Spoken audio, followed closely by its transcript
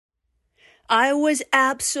I was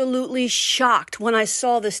absolutely shocked when I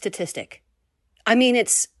saw this statistic. I mean,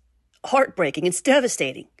 it's heartbreaking. It's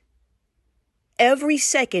devastating. Every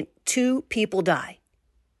second, 2 people die.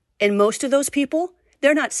 And most of those people,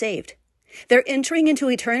 they're not saved. They're entering into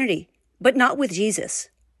eternity, but not with Jesus.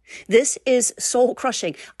 This is soul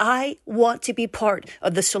crushing. I want to be part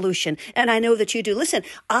of the solution, and I know that you do. Listen,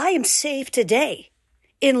 I am saved today,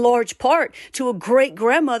 in large part to a great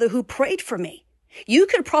grandmother who prayed for me. You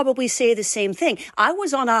could probably say the same thing. I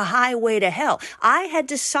was on a highway to hell. I had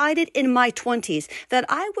decided in my 20s that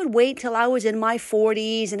I would wait till I was in my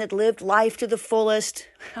 40s and had lived life to the fullest.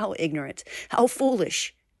 How ignorant, how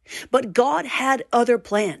foolish. But God had other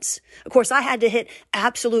plans. Of course, I had to hit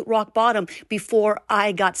absolute rock bottom before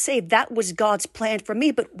I got saved. That was God's plan for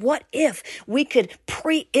me. But what if we could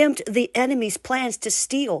preempt the enemy's plans to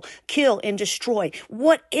steal, kill, and destroy?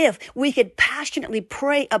 What if we could passionately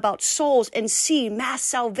pray about souls and see mass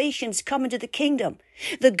salvations come into the kingdom?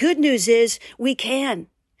 The good news is we can.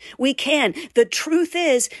 We can. The truth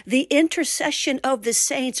is, the intercession of the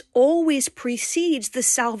saints always precedes the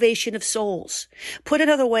salvation of souls. Put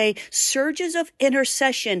another way, surges of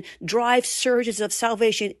intercession drive surges of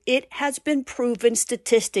salvation. It has been proven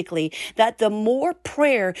statistically that the more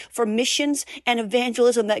prayer for missions and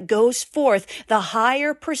evangelism that goes forth, the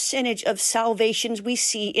higher percentage of salvations we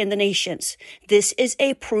see in the nations. This is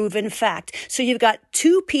a proven fact. So you've got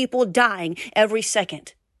 2 people dying every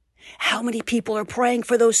second. How many people are praying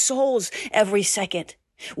for those souls every second?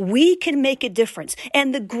 We can make a difference.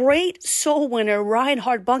 And the great soul winner,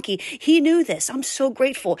 Reinhard Bonnke, he knew this. I'm so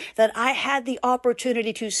grateful that I had the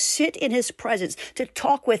opportunity to sit in his presence, to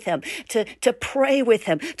talk with him, to pray with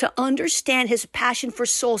him, to understand his passion for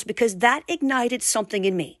souls, because that ignited something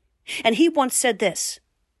in me. And he once said this: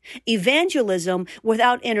 evangelism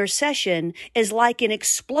without intercession is like an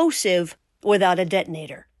explosive without a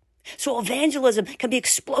detonator. So evangelism can be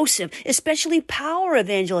explosive, especially power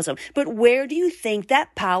evangelism. But where do you think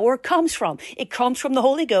that power comes from? It comes from the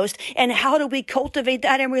Holy Ghost. And how do we cultivate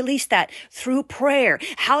that and release that? Through prayer.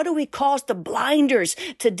 How do we cause the blinders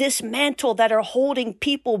to dismantle that are holding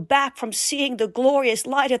people back from seeing the glorious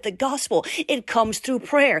light of the gospel? It comes through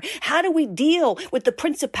prayer. How do we deal with the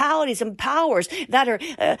principalities and powers that are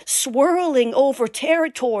swirling over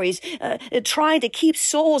territories, trying to keep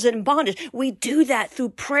souls in bondage? We do that through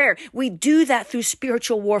prayer. We do that through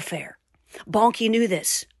spiritual warfare. Bonnke knew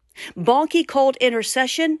this. Bonnke called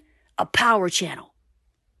intercession a power channel.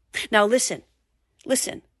 Now listen.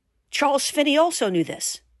 Charles Finney also knew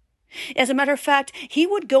this. As a matter of fact, he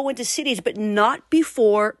would go into cities, but not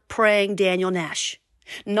before praying Daniel Nash.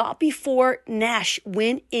 Not before Nash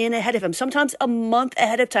went in ahead of him, sometimes a month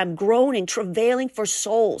ahead of time, groaning, travailing for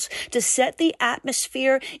souls to set the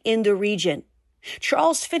atmosphere in the region.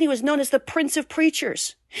 Charles Finney was known as the Prince of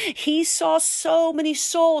Preachers. He saw so many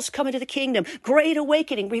souls come into the kingdom, great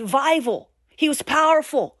awakening, revival. He was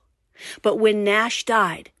powerful. But when Nash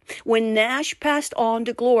died, when Nash passed on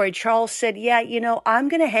to glory, Charles said, I'm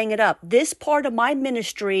going to hang it up. This part of my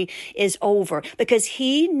ministry is over, because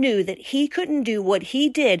he knew that he couldn't do what he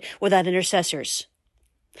did without intercessors.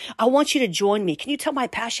 I want you to join me. Can you tell my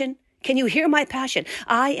passion? Can you hear my passion?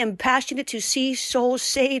 I am passionate to see souls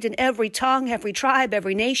saved in every tongue, every tribe,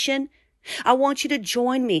 every nation. I want you to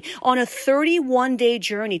join me on a 31-day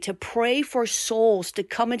journey to pray for souls to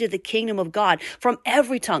come into the kingdom of God from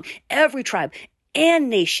every tongue, every tribe, and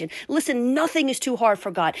nation. Listen, nothing is too hard for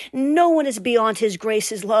God. No one is beyond his grace,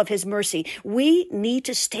 his love, his mercy. We need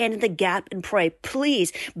to stand in the gap and pray.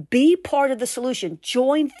 Please be part of the solution.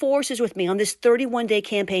 Join forces with me on this 31-day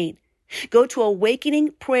campaign. Go to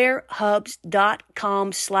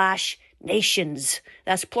awakeningprayerhubs.com/nations.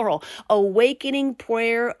 That's plural.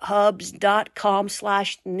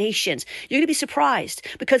 awakeningprayerhubs.com/nations. You're going to be surprised,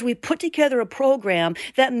 because we put together a program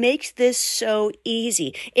that makes this so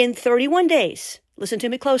easy. In 31 days, listen to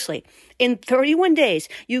me closely. In 31 days,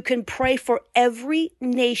 you can pray for every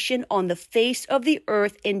nation on the face of the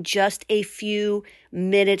earth in just a few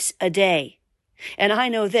minutes a day. And I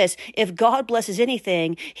know this: if God blesses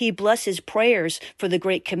anything, he blesses prayers for the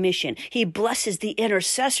Great Commission. He blesses the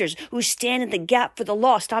intercessors who stand in the gap for the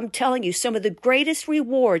lost. I'm telling you, some of the greatest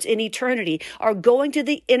rewards in eternity are going to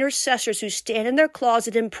the intercessors who stand in their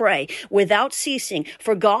closet and pray without ceasing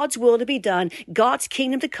for God's will to be done, God's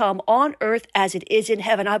kingdom to come on earth as it is in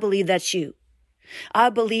heaven. I believe that's you. I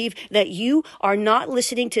believe that you are not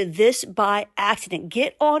listening to this by accident.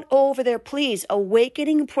 Get on over there, please.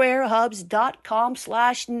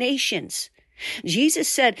 awakeningprayerhubs.com/nations. Jesus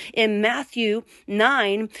said in Matthew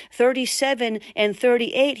 9:37 and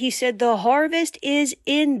 38, he said, the harvest is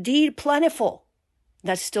indeed plentiful.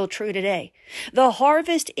 That's still true today. The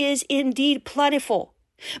harvest is indeed plentiful,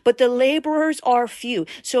 but the laborers are few.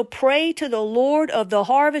 So pray to the Lord of the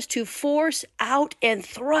harvest to force out and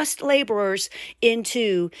thrust laborers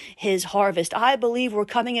into his harvest. I believe we're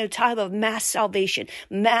coming in a time of mass salvation,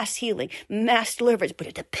 mass healing, mass deliverance, but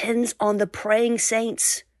it depends on the praying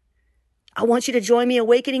saints. I want you to join me,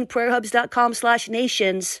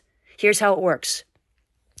 awakeningprayerhubs.com/nations. Here's how it works.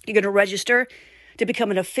 You're going to register to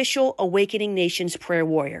become an official Awakening Nations prayer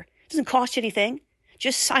warrior. It doesn't cost you anything.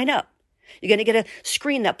 Just sign up. You're going to get a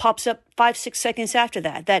screen that pops up 5-6 seconds after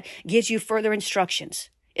that gives you further instructions.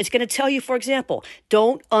 It's going to tell you, for example,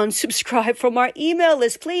 don't unsubscribe from our email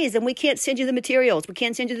list, please. And we can't send you the materials. We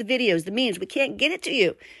can't send you the videos, the memes. We can't get it to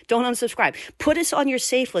you. Don't unsubscribe. Put us on your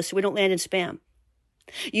safe list so we don't land in spam.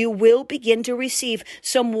 You will begin to receive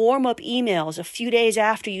some warm-up emails a few days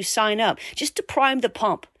after you sign up, just to prime the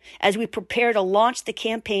pump as we prepare to launch the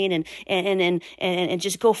campaign and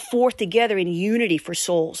just go forth together in unity for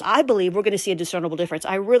souls. I believe we're going to see a discernible difference.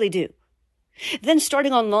 I really do. Then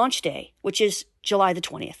starting on launch day, which is July the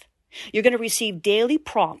 20th, you're going to receive daily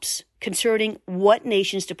prompts concerning what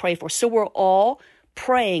nations to pray for. So we're all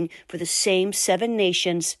praying for the same 7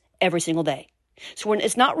 nations every single day. So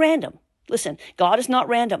it's not random. Listen, God is not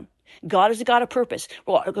random. God is a God of purpose.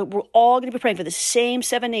 We're all going to be praying for the same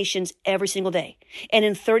 7 nations every single day. And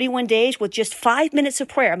in 31 days, with just 5 minutes of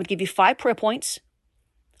prayer, I'm going to give you 5 prayer points.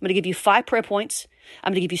 I'm going to give you 5 prayer points.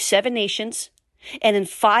 I'm going to give you 7 nations. And in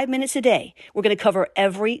 5 minutes a day, we're going to cover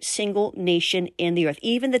every single nation in the earth,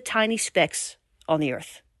 even the tiny specks on the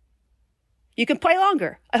earth. You can pray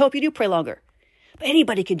longer. I hope you do pray longer. But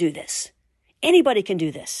anybody can do this. Anybody can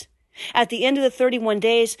do this. At the end of the 31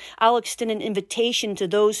 days, I'll extend an invitation to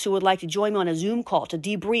those who would like to join me on a Zoom call to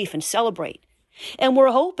debrief and celebrate. And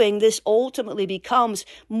we're hoping this ultimately becomes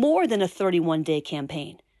more than a 31-day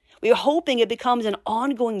campaign. We are hoping it becomes an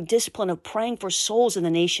ongoing discipline of praying for souls in the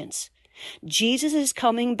nations. Jesus is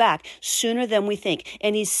coming back sooner than we think,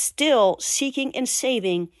 and he's still seeking and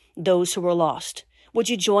saving those who are lost. Would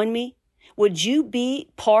you join me? Would you be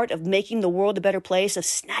part of making the world a better place, of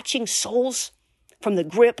snatching souls from the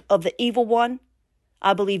grip of the evil one?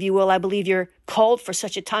 I believe you will. I believe you're called for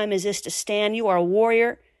such a time as this to stand. You are a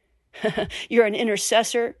warrior. You're an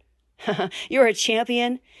intercessor. You're a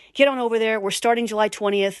champion. Get on over there. We're starting July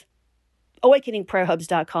 20th.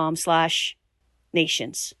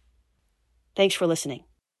 awakeningprayerhubs.com/nations. Thanks for listening.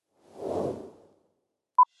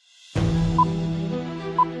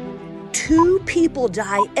 2 people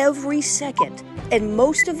die every second, and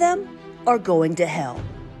most of them are going to hell.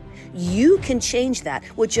 You can change that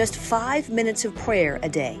with just 5 minutes of prayer a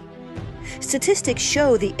day. Statistics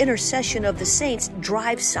show the intercession of the saints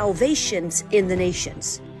drives salvations in the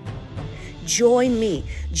nations. Join me,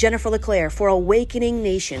 Jennifer LeClaire, for Awakening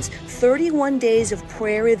Nations, 31 days of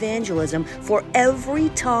prayer evangelism for every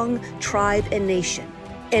tongue, tribe, and nation,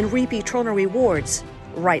 and reap eternal rewards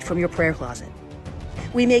right from your prayer closet.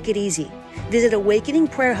 We make it easy. Visit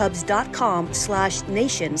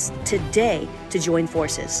awakeningprayerhubs.com/nations today to join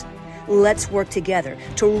forces. Let's work together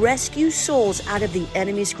to rescue souls out of the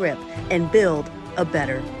enemy's grip and build a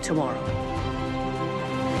better tomorrow.